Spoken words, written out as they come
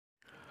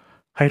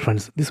Hi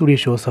friends, this video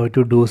shows how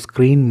to do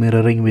screen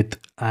mirroring with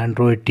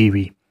Android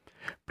TV.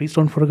 Please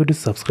don't forget to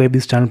subscribe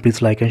this channel.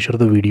 Please like and share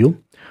the video.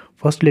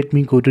 First, let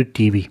me go to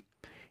TV.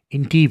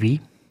 In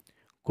TV,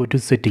 go to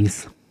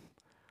settings.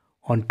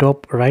 On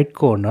top right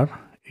corner,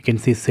 you can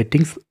see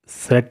settings.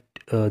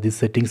 Select the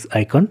settings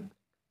icon.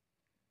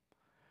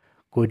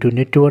 Go to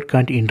network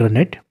and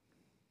internet.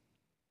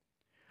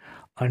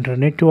 Under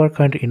network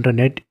and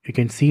internet, you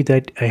can see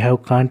that I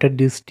have connected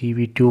this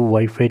TV to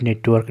Wi-Fi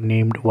network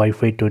named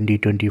Wi-Fi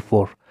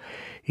 2024.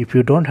 If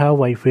you don't have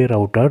Wi-Fi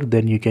router,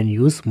 then you can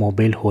use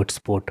mobile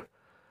hotspot.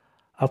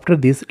 After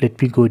this,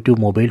 let me go to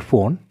mobile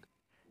phone.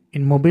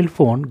 In mobile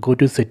phone, go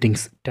to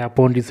settings. Tap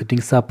on the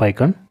settings app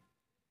icon.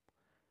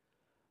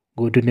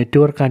 Go to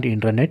network and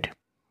internet.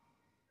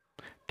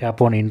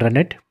 Tap on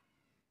internet.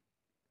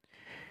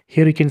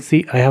 Here you can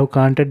see I have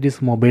connected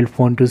this mobile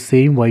phone to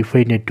same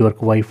Wi-Fi network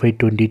Wi-Fi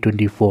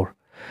 2024.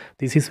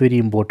 This is very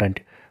important.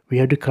 We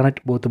have to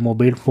connect both the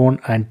mobile phone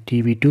and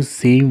TV to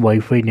same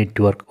Wi-Fi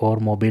network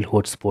or mobile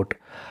hotspot.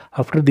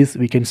 After this,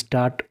 we can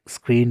start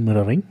screen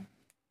mirroring.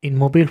 In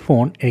mobile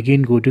phone,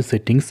 again go to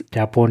settings.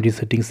 Tap on the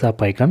settings app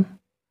icon.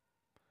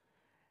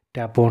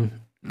 Tap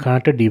on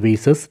connected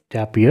devices.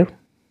 Tap here.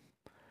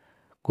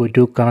 Go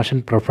to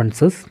connection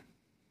preferences.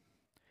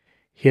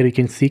 Here you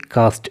can see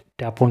cast.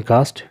 Tap on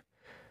cast.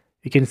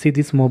 You can see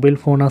this mobile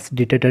phone has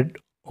detected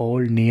all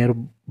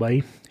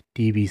nearby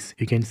TVs.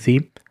 You can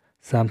see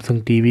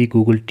Samsung TV,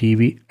 Google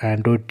TV,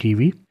 Android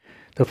TV.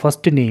 The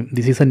first name,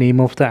 this is the name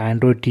of the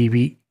Android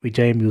TV which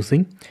I am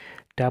using.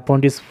 Tap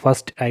on this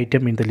first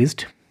item in the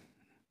list.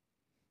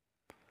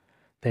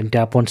 Then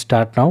tap on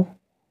start now.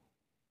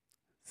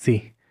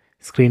 See,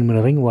 screen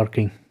mirroring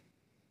working.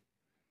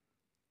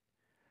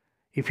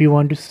 If you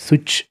want to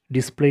switch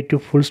display to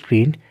full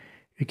screen,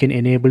 you can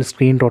enable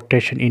screen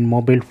rotation in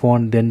mobile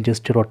phone, then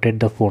just rotate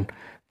the phone.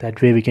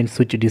 That way we can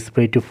switch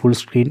display to full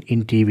screen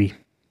in TV.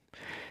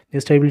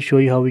 Next I will show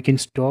you how we can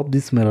stop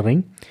this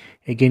mirroring.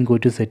 Again go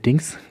to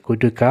settings, go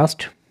to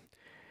cast.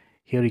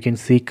 Here you can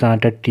see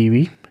connected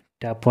TV.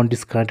 Tap on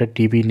this connected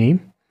TV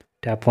name.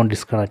 Tap on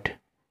disconnect.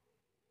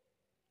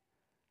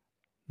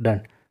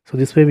 Done. So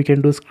this way we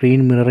can do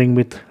screen mirroring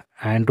with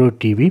Android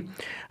TV.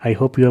 I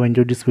hope you have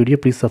enjoyed this video.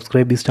 Please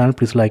subscribe this channel.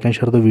 Please like and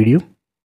share the video.